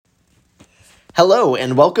Hello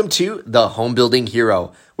and welcome to The Home Building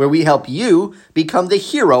Hero, where we help you become the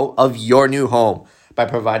hero of your new home by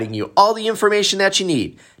providing you all the information that you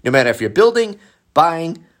need. No matter if you're building,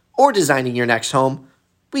 buying, or designing your next home,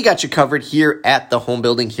 we got you covered here at The Home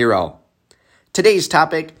Building Hero. Today's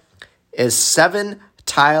topic is 7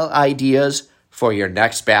 tile ideas for your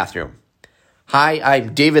next bathroom. Hi,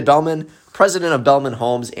 I'm David Bellman, president of Bellman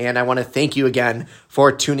Homes, and I want to thank you again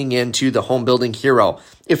for tuning in to The Home Building Hero.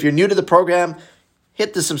 If you're new to the program,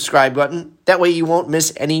 hit the subscribe button. That way you won't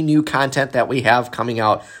miss any new content that we have coming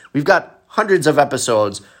out. We've got hundreds of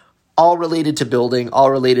episodes, all related to building, all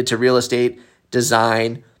related to real estate,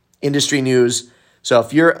 design, industry news. So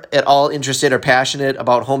if you're at all interested or passionate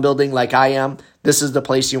about home building like I am, this is the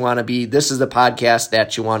place you want to be. This is the podcast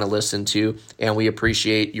that you want to listen to, and we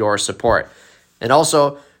appreciate your support. And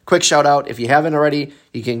also, quick shout out, if you haven't already,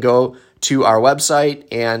 you can go to our website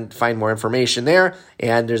and find more information there.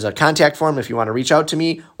 And there's a contact form if you want to reach out to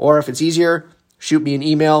me, or if it's easier, shoot me an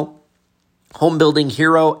email,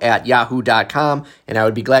 homebuildinghero@yahoo.com, and I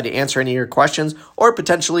would be glad to answer any of your questions or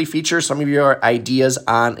potentially feature some of your ideas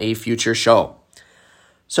on a future show.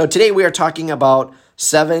 So today we are talking about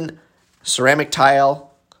 7 ceramic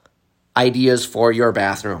tile ideas for your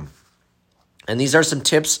bathroom. And these are some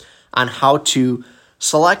tips on how to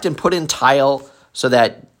select and put in tile so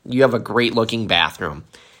that you have a great looking bathroom.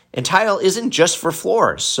 And tile isn't just for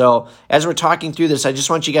floors. So as we're talking through this, I just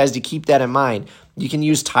want you guys to keep that in mind. You can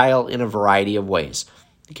use tile in a variety of ways.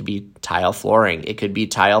 It could be tile flooring. It could be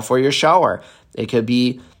tile for your shower. It could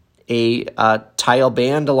be a tile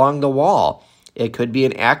band along the wall. It could be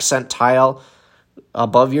an accent tile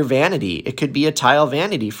above your vanity. It could be a tile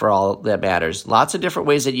vanity for all that matters. Lots of different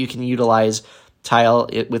ways that you can utilize tile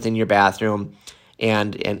within your bathroom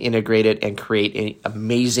and integrate it and create an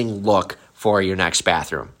amazing look for your next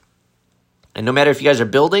bathroom. And no matter if you guys are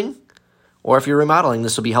building or if you're remodeling,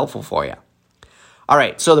 this will be helpful for you. All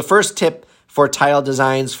right, so the first tip for tile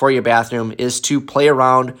designs for your bathroom is to play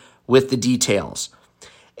around with the details.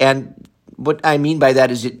 And what I mean by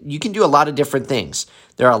that is you can do a lot of different things.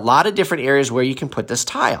 There are a lot of different areas where you can put this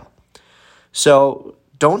tile. So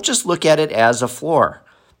don't just look at it as a floor.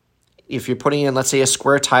 If you're putting in, let's say, a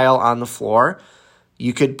square tile on the floor,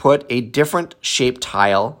 you could put a different shaped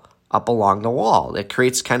tile up along the wall. It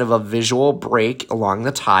creates kind of a visual break along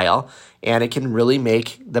the tile, and it can really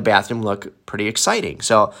make the bathroom look pretty exciting.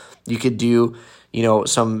 So you could do,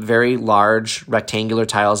 some very large rectangular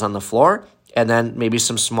tiles on the floor, and then maybe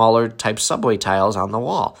some smaller type subway tiles on the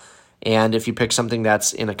wall. And if you pick something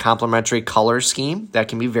that's in a complementary color scheme, that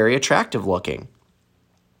can be very attractive looking.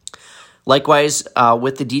 Likewise,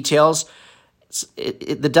 with the details,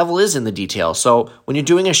 the devil is in the details. So when you're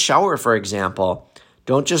doing a shower, for example,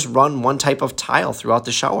 don't just run one type of tile throughout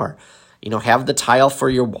the shower. Have the tile for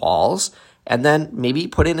your walls, and then maybe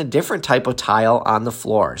put in a different type of tile on the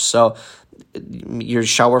floor. So your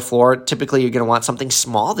shower floor, typically you're going to want something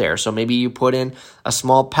small there. So maybe you put in a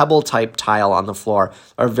small pebble type tile on the floor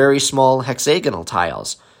or very small hexagonal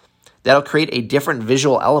tiles. That'll create a different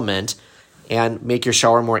visual element and make your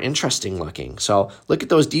shower more interesting looking. So look at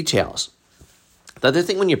those details. The other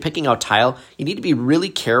thing when you're picking out tile, you need to be really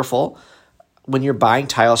careful when you're buying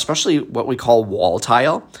tile, especially what we call wall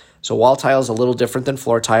tile. So wall tile is a little different than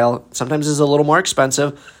floor tile. Sometimes it's a little more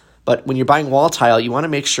expensive, but when you're buying wall tile, you want to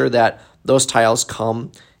make sure that those tiles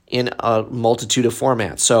come in a multitude of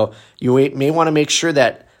formats. So you may want to make sure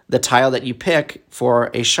that the tile that you pick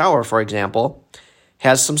for a shower, for example,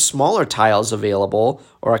 has some smaller tiles available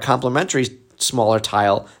or a complementary smaller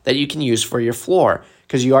tile that you can use for your floor,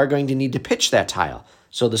 because you are going to need to pitch that tile.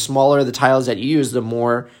 So the smaller the tiles that you use, the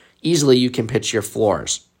more easily you can pitch your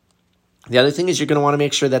floors. The other thing is you're going to want to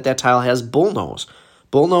make sure that tile has bullnose.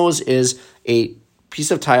 Bullnose is a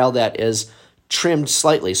piece of tile that is trimmed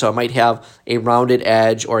slightly, so it might have a rounded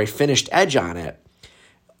edge or a finished edge on it.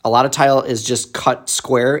 A lot of tile is just cut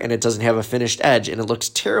square and it doesn't have a finished edge, and it looks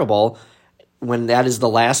terrible when that is the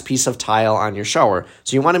last piece of tile on your shower.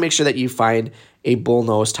 So you want to make sure that you find a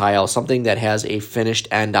bullnose tile, something that has a finished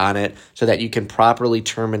end on it, so that you can properly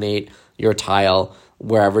terminate your tile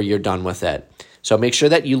wherever you're done with it. So make sure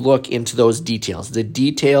that you look into those details. The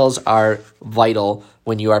details are vital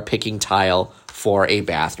when you are picking tile for a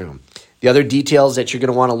bathroom. The other details that you're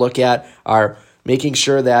going to want to look at are making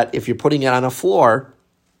sure that if you're putting it on a floor,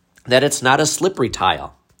 that it's not a slippery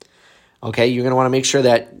tile. Okay, you're going to want to make sure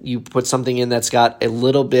that you put something in that's got a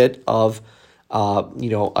little bit of,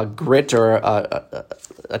 a grit or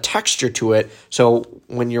a texture to it. So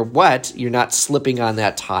when you're wet, you're not slipping on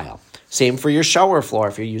that tile. Same for your shower floor.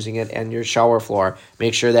 If you're using it and your shower floor,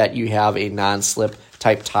 make sure that you have a non-slip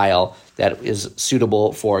type tile that is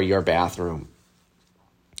suitable for your bathroom.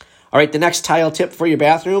 All right, the next tile tip for your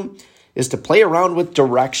bathroom is to play around with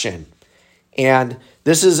direction. And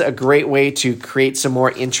this is a great way to create some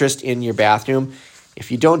more interest in your bathroom.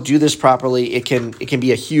 If you don't do this properly, it can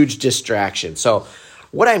be a huge distraction. So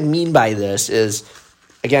what I mean by this is,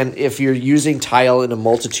 again, if you're using tile in a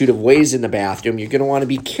multitude of ways in the bathroom, you're going to want to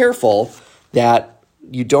be careful that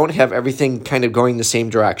you don't have everything kind of going the same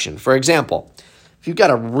direction. For example, if you've got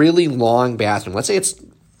a really long bathroom, let's say it's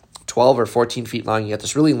 12 or 14 feet long, you got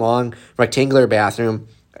this really long rectangular bathroom,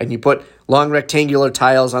 and you put long rectangular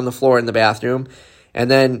tiles on the floor in the bathroom, and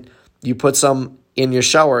then you put some in your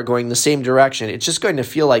shower going the same direction, it's just going to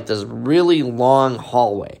feel like this really long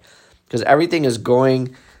hallway because everything is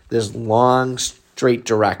going this long, straight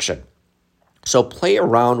direction. So play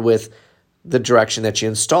around with the direction that you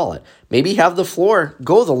install it. Maybe have the floor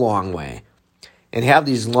go the long way and have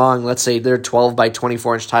these long, let's say they're 12 by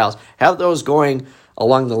 24 inch tiles, have those going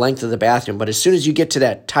along the length of the bathroom. But as soon as you get to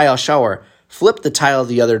that tile shower, flip the tile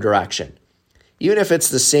the other direction. Even if it's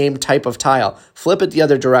the same type of tile, flip it the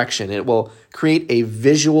other direction. It will create a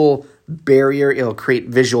visual barrier. It will create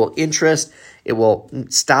visual interest. It will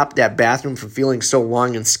stop that bathroom from feeling so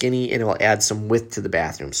long and skinny, and it will add some width to the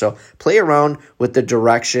bathroom. So play around with the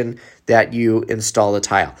direction that you install the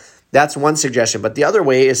tile. That's one suggestion. But the other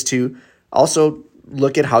way is to also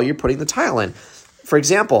look at how you're putting the tile in. For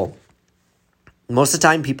example, most of the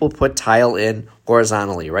time people put tile in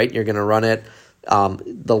horizontally, right? You're going to run it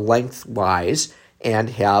the lengthwise and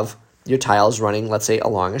have your tiles running, let's say,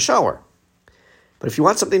 along a shower. But if you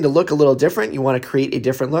want something to look a little different, you want to create a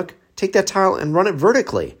different look, take that tile and run it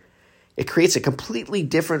vertically. It creates a completely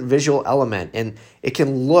different visual element, and it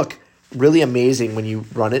can look really amazing when you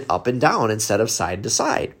run it up and down instead of side to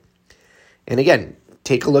side. And again,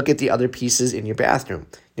 take a look at the other pieces in your bathroom.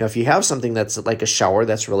 You know, if you have something that's like a shower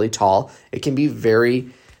that's really tall, it can be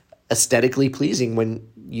very aesthetically pleasing when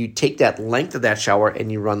you take that length of that shower and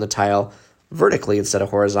you run the tile vertically instead of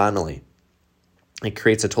horizontally. It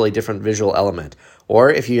creates a totally different visual element. Or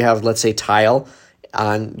if you have, let's say, tile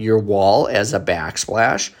on your wall as a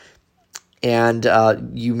backsplash, and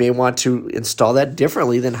you may want to install that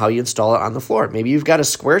differently than how you install it on the floor. Maybe you've got a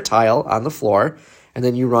square tile on the floor, and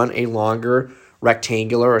then you run a longer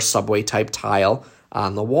rectangular or subway type tile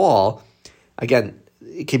on the wall. Again,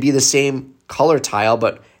 it could be the same color tile,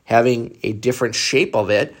 but having a different shape of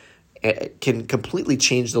it can completely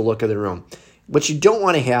change the look of the room. What you don't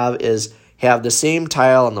want to have is have the same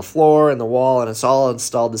tile on the floor and the wall, and it's all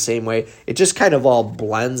installed the same way. It just kind of all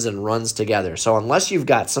blends and runs together. So unless you've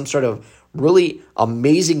got some sort of really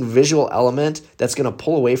amazing visual element that's going to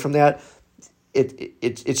pull away from that,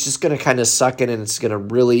 it's just going to kind of suck in, and it's going to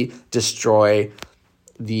really destroy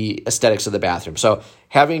the aesthetics of the bathroom. So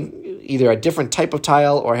having either a different type of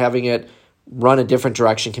tile or having it run a different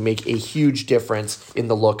direction can make a huge difference in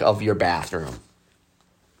the look of your bathroom.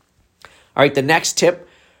 All right, the next tip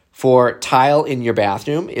for tile in your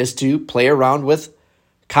bathroom is to play around with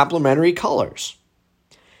complementary colors.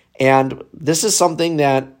 And this is something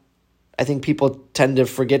that I think people tend to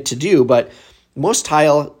forget to do, but most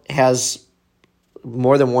tile has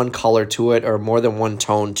more than one color to it or more than one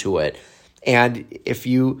tone to it. And if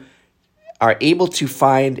you are able to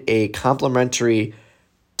find a complementary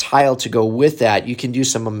tile to go with that, you can do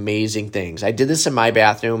some amazing things. I did this in my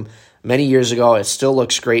bathroom many years ago. It still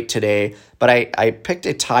looks great today, but I picked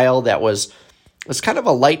a tile that was kind of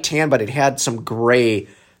a light tan, but it had some gray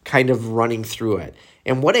kind of running through it.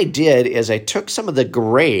 And what I did is I took some of the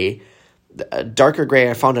gray, darker gray,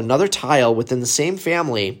 I found another tile within the same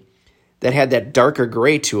family that had that darker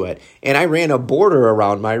gray to it, and I ran a border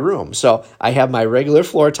around my room. So I have my regular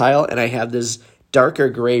floor tile, and I have this darker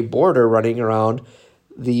gray border running around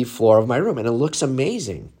the floor of my room, and it looks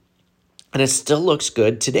amazing. And it still looks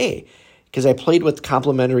good today because I played with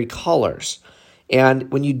complementary colors.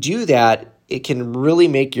 And when you do that, it can really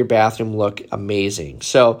make your bathroom look amazing.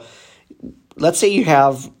 So let's say you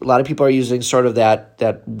have, a lot of people are using sort of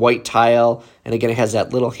that white tile, and again, it has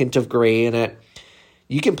that little hint of gray in it.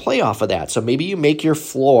 You can play off of that. So maybe you make your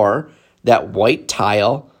floor that white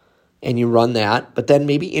tile and you run that, but then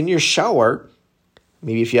maybe in your shower,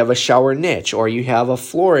 maybe if you have a shower niche or you have a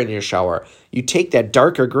floor in your shower, you take that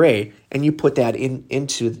darker gray and you put that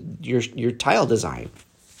into your tile design.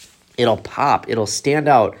 It'll pop, it'll stand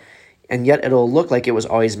out, and yet it'll look like it was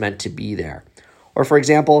always meant to be there. Or for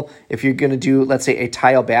example, if you're going to do, let's say, a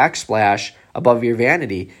tile backsplash above your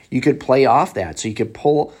vanity, you could play off that. So you could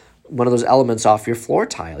pull one of those elements off your floor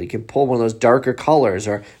tile. You can pull one of those darker colors,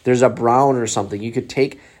 or there's a brown or something. You could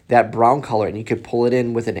take that brown color and you could pull it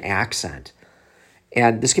in with an accent.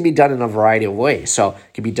 And this can be done in a variety of ways. So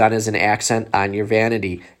it can be done as an accent on your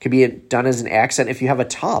vanity. It can be done as an accent if you have a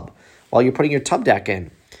tub. while you're putting your tub deck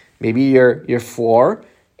in. Maybe your floor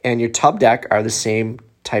and your tub deck are the same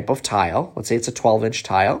type of tile. Let's say it's a 12-inch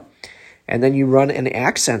tile. And then you run an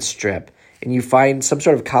accent strip and you find some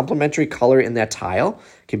sort of complementary color in that tile.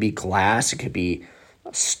 It could be glass, it could be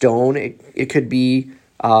stone, it could be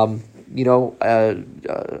all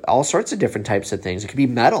sorts of different types of things. It could be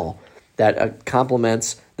metal that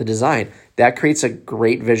complements the design. That creates a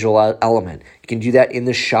great visual element. You can do that in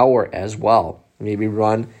the shower as well. Maybe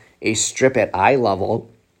run a strip at eye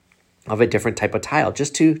level of a different type of tile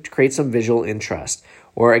just to create some visual interest.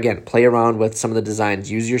 Or again, play around with some of the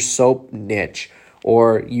designs. Use your soap niche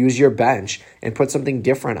or use your bench and put something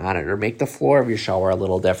different on it, or make the floor of your shower a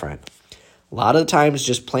little different. A lot of the times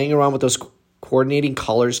just playing around with those coordinating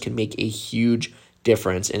colors can make a huge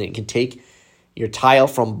difference, and it can take your tile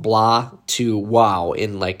from blah to wow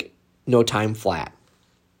in like no time flat.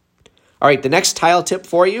 All right, the next tile tip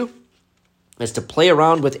for you is to play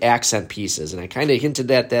around with accent pieces. And I kind of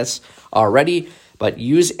hinted at this already, but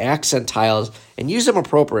use accent tiles and use them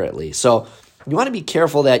appropriately. So you want to be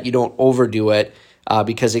careful that you don't overdo it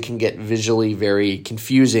because it can get visually very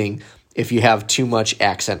confusing if you have too much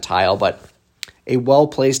accent tile. But a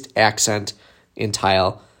well-placed accent in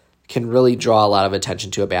tile can really draw a lot of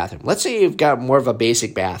attention to a bathroom. Let's say you've got more of a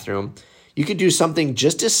basic bathroom. You could do something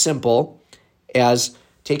just as simple as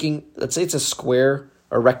taking, let's say it's a square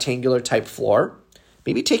or rectangular type floor,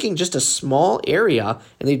 maybe taking just a small area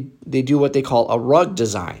and they do what they call a rug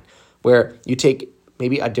design, where you take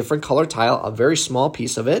maybe a different color tile, a very small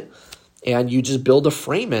piece of it, and you just build a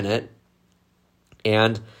frame in it,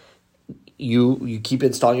 and you keep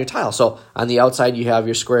installing your tile. So on the outside, you have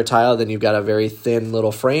your square tile, then you've got a very thin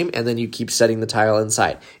little frame, and then you keep setting the tile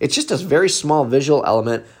inside. It's just a very small visual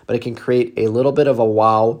element, but it can create a little bit of a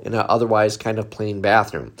wow in an otherwise kind of plain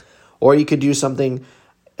bathroom. Or you could do something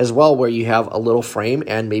as well where you have a little frame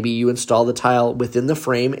and maybe you install the tile within the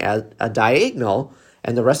frame at a diagonal,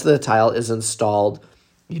 and the rest of the tile is installed,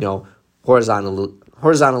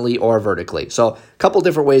 horizontally or vertically. So a couple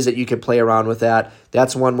different ways that you could play around with that.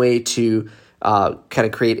 That's one way to kind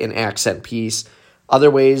of create an accent piece. Other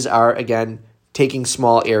ways are, again, taking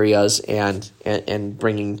small areas and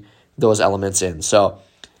bringing those elements in. So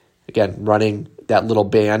again, running that little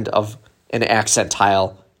band of an accent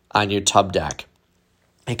tile on your tub deck.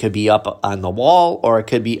 It could be up on the wall or it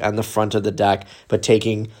could be on the front of the deck, but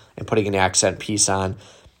taking and putting an accent piece on.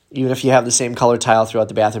 Even if you have the same color tile throughout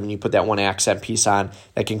the bathroom and you put that one accent piece on,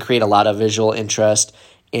 that can create a lot of visual interest,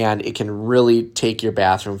 and it can really take your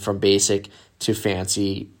bathroom from basic to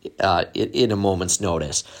fancy in a moment's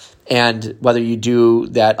notice. And whether you do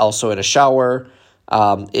that also in a shower,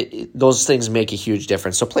 those things make a huge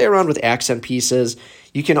difference. So play around with accent pieces.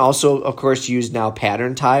 You can also, of course, use now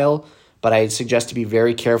pattern tile, but I suggest to be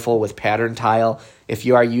very careful with pattern tile. If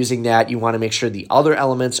you are using that, you want to make sure the other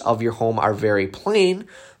elements of your home are very plain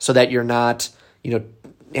so that you're not,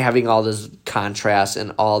 having all this contrast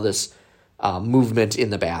and all this movement in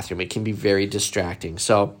the bathroom. It can be very distracting.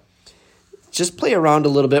 So just play around a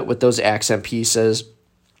little bit with those accent pieces,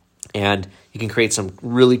 and you can create some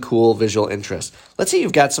really cool visual interest. Let's say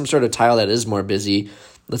you've got some sort of tile that is more busy,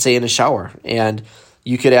 let's say in a shower, and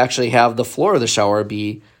you could actually have the floor of the shower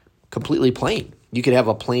be completely plain. You could have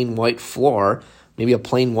a plain white floor, maybe a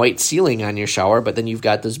plain white ceiling on your shower, but then you've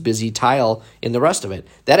got this busy tile in the rest of it.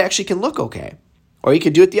 That actually can look okay. Or you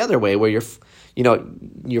could do it the other way, where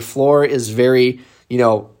your floor is very,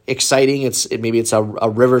 exciting. Maybe it's a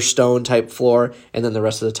river stone type floor, and then the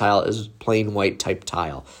rest of the tile is plain white type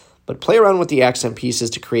tile. But play around with the accent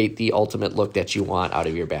pieces to create the ultimate look that you want out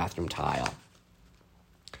of your bathroom tile.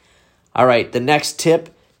 All right, the next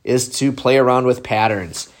tip is to play around with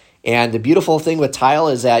patterns. And the beautiful thing with tile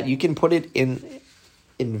is that you can put it in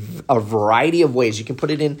a variety of ways. You can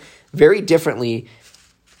put it in very differently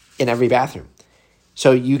in every bathroom.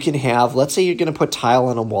 So you can have, let's say you're going to put tile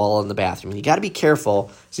on a wall in the bathroom. And you got to be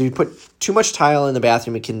careful. So if you put too much tile in the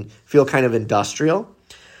bathroom, it can feel kind of industrial.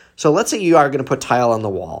 So let's say you are going to put tile on the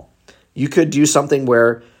wall. You could do something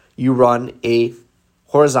where you run a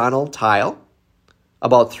horizontal tile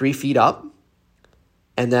about 3 feet up.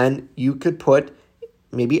 And then you could put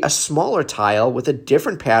maybe a smaller tile with a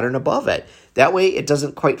different pattern above it. That way it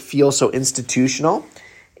doesn't quite feel so institutional,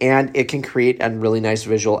 and it can create a really nice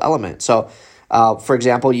visual element. So, for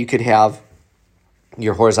example, you could have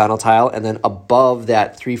your horizontal tile, and then above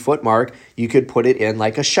that 3-foot mark, you could put it in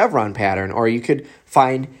like a chevron pattern, or you could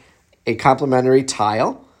find a complementary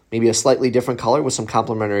tile, maybe a slightly different color with some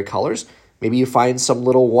complementary colors. Maybe you find some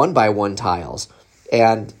little 1x1 tiles,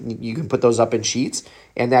 and you can put those up in sheets,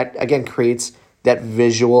 and that, again, creates that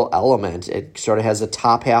visual element. It sort of has the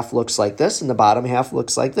top half looks like this and the bottom half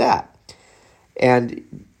looks like that.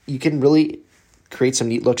 And you can really create some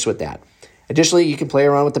neat looks with that. Additionally, you can play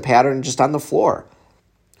around with the pattern just on the floor.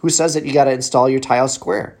 Who says that you got to install your tile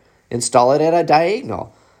square? Install it at a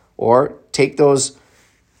diagonal. Or take those,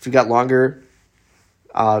 if you've got longer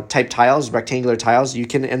type tiles, rectangular tiles, you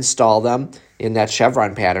can install them in that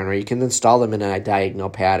chevron pattern, or you can install them in a diagonal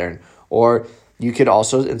pattern. Or you could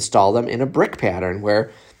also install them in a brick pattern,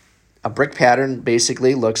 where a brick pattern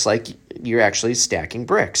basically looks like you're actually stacking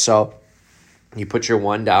bricks. So you put your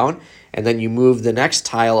one down, and then you move the next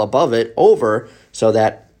tile above it over so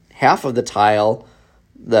that half of the tile,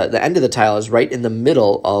 the end of the tile is right in the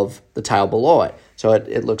middle of the tile below it. So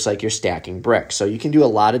it looks like you're stacking bricks. So you can do a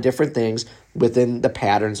lot of different things within the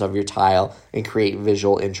patterns of your tile and create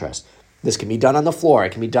visual interest. This can be done on the floor.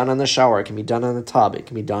 It can be done on the shower. It can be done on the tub. It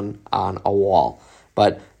can be done on a wall.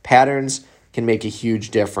 But patterns can make a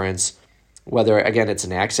huge difference, whether, again, it's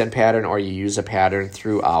an accent pattern or you use a pattern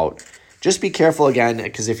throughout. Just be careful, again,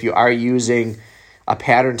 because if you are using a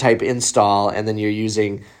pattern type install and then you're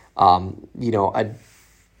using a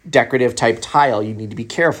decorative type tile, you need to be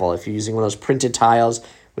careful. If you're using one of those printed tiles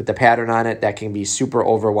with the pattern on it, that can be super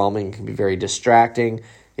overwhelming. It can be very distracting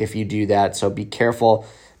if you do that. So be careful.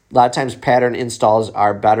 A lot of times pattern installs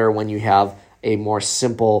are better when you have a more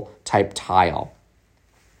simple type tile.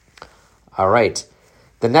 All right.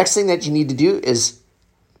 The next thing that you need to do is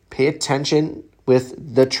pay attention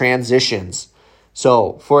with the transitions.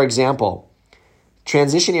 So, for example,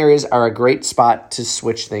 transition areas are a great spot to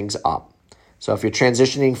switch things up. So if you're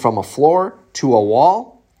transitioning from a floor to a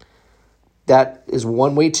wall, that is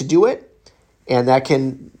one way to do it. And that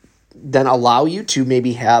can then allow you to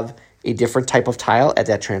maybe have a different type of tile at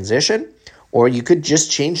that transition, or you could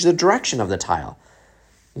just change the direction of the tile.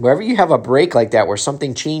 Wherever you have a break like that where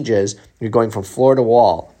something changes, you're going from floor to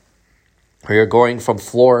wall, or you're going from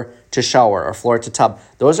floor to shower or floor to tub.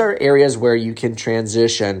 Those are areas where you can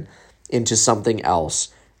transition into something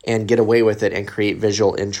else and get away with it and create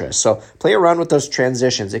visual interest. So play around with those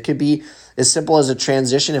transitions. It could be as simple as a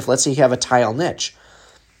transition. If, let's say, you have a tile niche,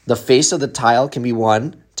 the face of the tile can be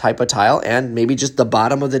one type of tile, and maybe just the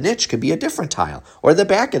bottom of the niche could be a different tile, or the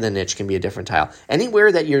back of the niche can be a different tile.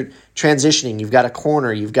 Anywhere that you're transitioning, you've got a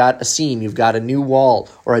corner, you've got a seam, you've got a new wall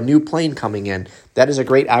or a new plane coming in, that is a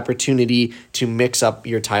great opportunity to mix up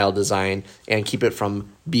your tile design and keep it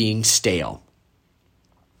from being stale.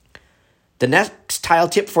 The next tile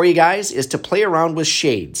tip for you guys is to play around with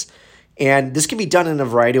shades. And this can be done in a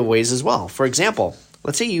variety of ways as well. For example,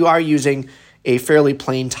 let's say you are using a fairly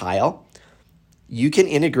plain tile. You can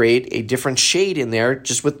integrate a different shade in there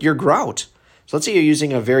just with your grout. So let's say you're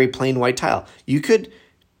using a very plain white tile. You could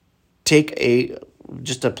take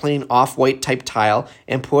just a plain off-white type tile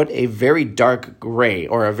and put a very dark gray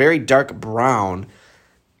or a very dark brown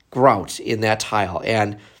grout in that tile.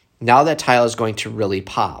 And now that tile is going to really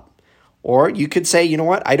pop. Or you could say, you know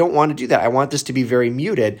what, I don't want to do that. I want this to be very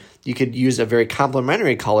muted. You could use a very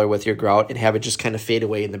complementary color with your grout and have it just kind of fade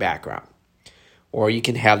away in the background. Or you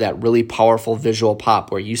can have that really powerful visual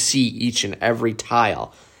pop where you see each and every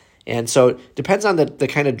tile. And so it depends on the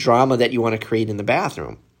kind of drama that you want to create in the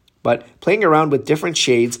bathroom. But playing around with different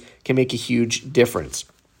shades can make a huge difference.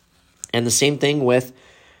 And the same thing with,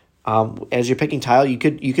 as you're picking tile, you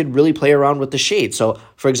could really play around with the shade. So,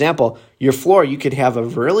 for example, your floor, you could have a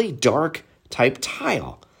really dark type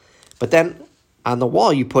tile. But then on the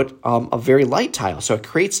wall, you put a very light tile. So it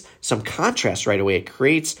creates some contrast right away. It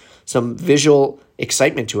creates some visual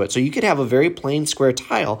excitement to it. So you could have a very plain square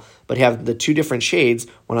tile, but have the two different shades,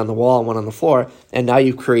 one on the wall and one on the floor, and now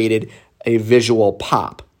you've created a visual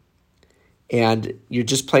pop. And you're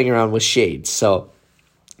just playing around with shades. So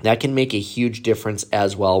that can make a huge difference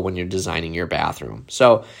as well when you're designing your bathroom.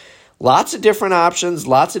 So lots of different options,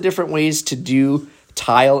 lots of different ways to do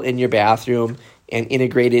tile in your bathroom and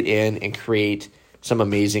integrate it in and create some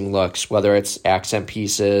amazing looks, whether it's accent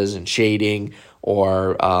pieces and shading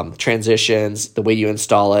or transitions, the way you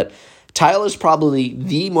install it. Tile is probably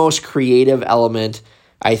the most creative element,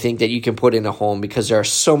 I think, that you can put in a home because there are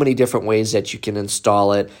so many different ways that you can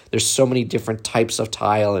install it. There's so many different types of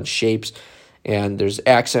tile and shapes, and there's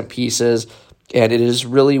accent pieces, and it is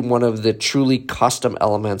really one of the truly custom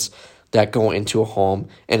elements that go into a home.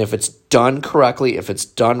 And if it's done correctly, if it's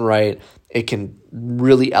done right, it can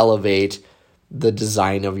really elevate the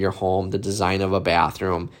design of your home, the design of a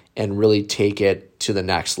bathroom, and really take it to the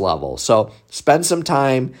next level. So spend some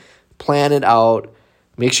time, plan it out,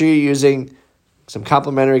 make sure you're using some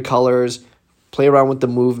complementary colors, play around with the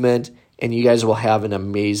movement, and you guys will have an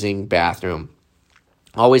amazing bathroom.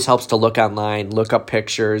 Always helps to look online, look up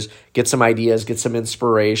pictures, get some ideas, get some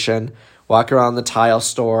inspiration, walk around the tile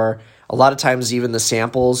store. A lot of times even the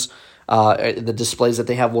samples the displays that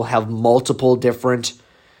they have will have multiple different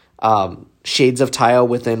shades of tile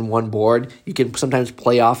within one board. You can sometimes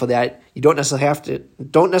play off of that. You don't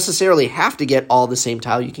necessarily have to get all the same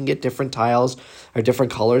tile. You can get different tiles or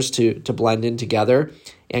different colors to blend in together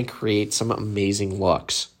and create some amazing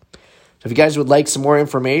looks. So if you guys would like some more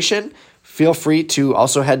information, feel free to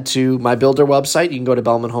also head to my builder website. You can go to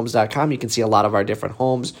bellmanhomes.com. You can see a lot of our different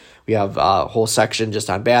homes. We have a whole section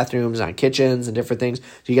just on bathrooms, on kitchens, and different things. So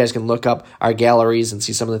you guys can look up our galleries and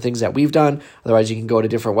see some of the things that we've done. Otherwise, you can go to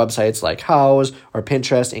different websites like Houzz or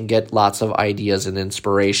Pinterest and get lots of ideas and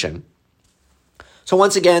inspiration. So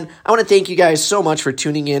once again, I want to thank you guys so much for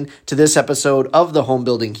tuning in to this episode of The Home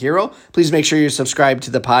Building Hero. Please make sure you're subscribed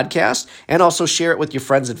to the podcast and also share it with your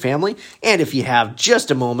friends and family. And if you have just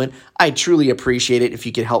a moment, I truly appreciate it if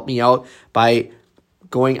you could help me out by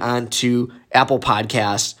going on to Apple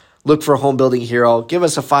Podcasts, look for Home Building Hero, give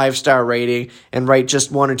us a 5-star rating, and write just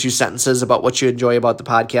 1 or 2 sentences about what you enjoy about the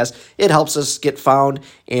podcast. It helps us get found.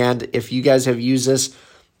 And if you guys have used this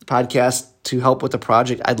podcast to help with the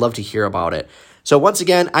project, I'd love to hear about it. So once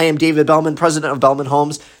again, I am David Bellman, president of Bellman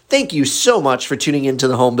Homes. Thank you so much for tuning into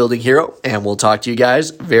the Home Building Hero, and we'll talk to you guys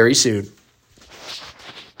very soon.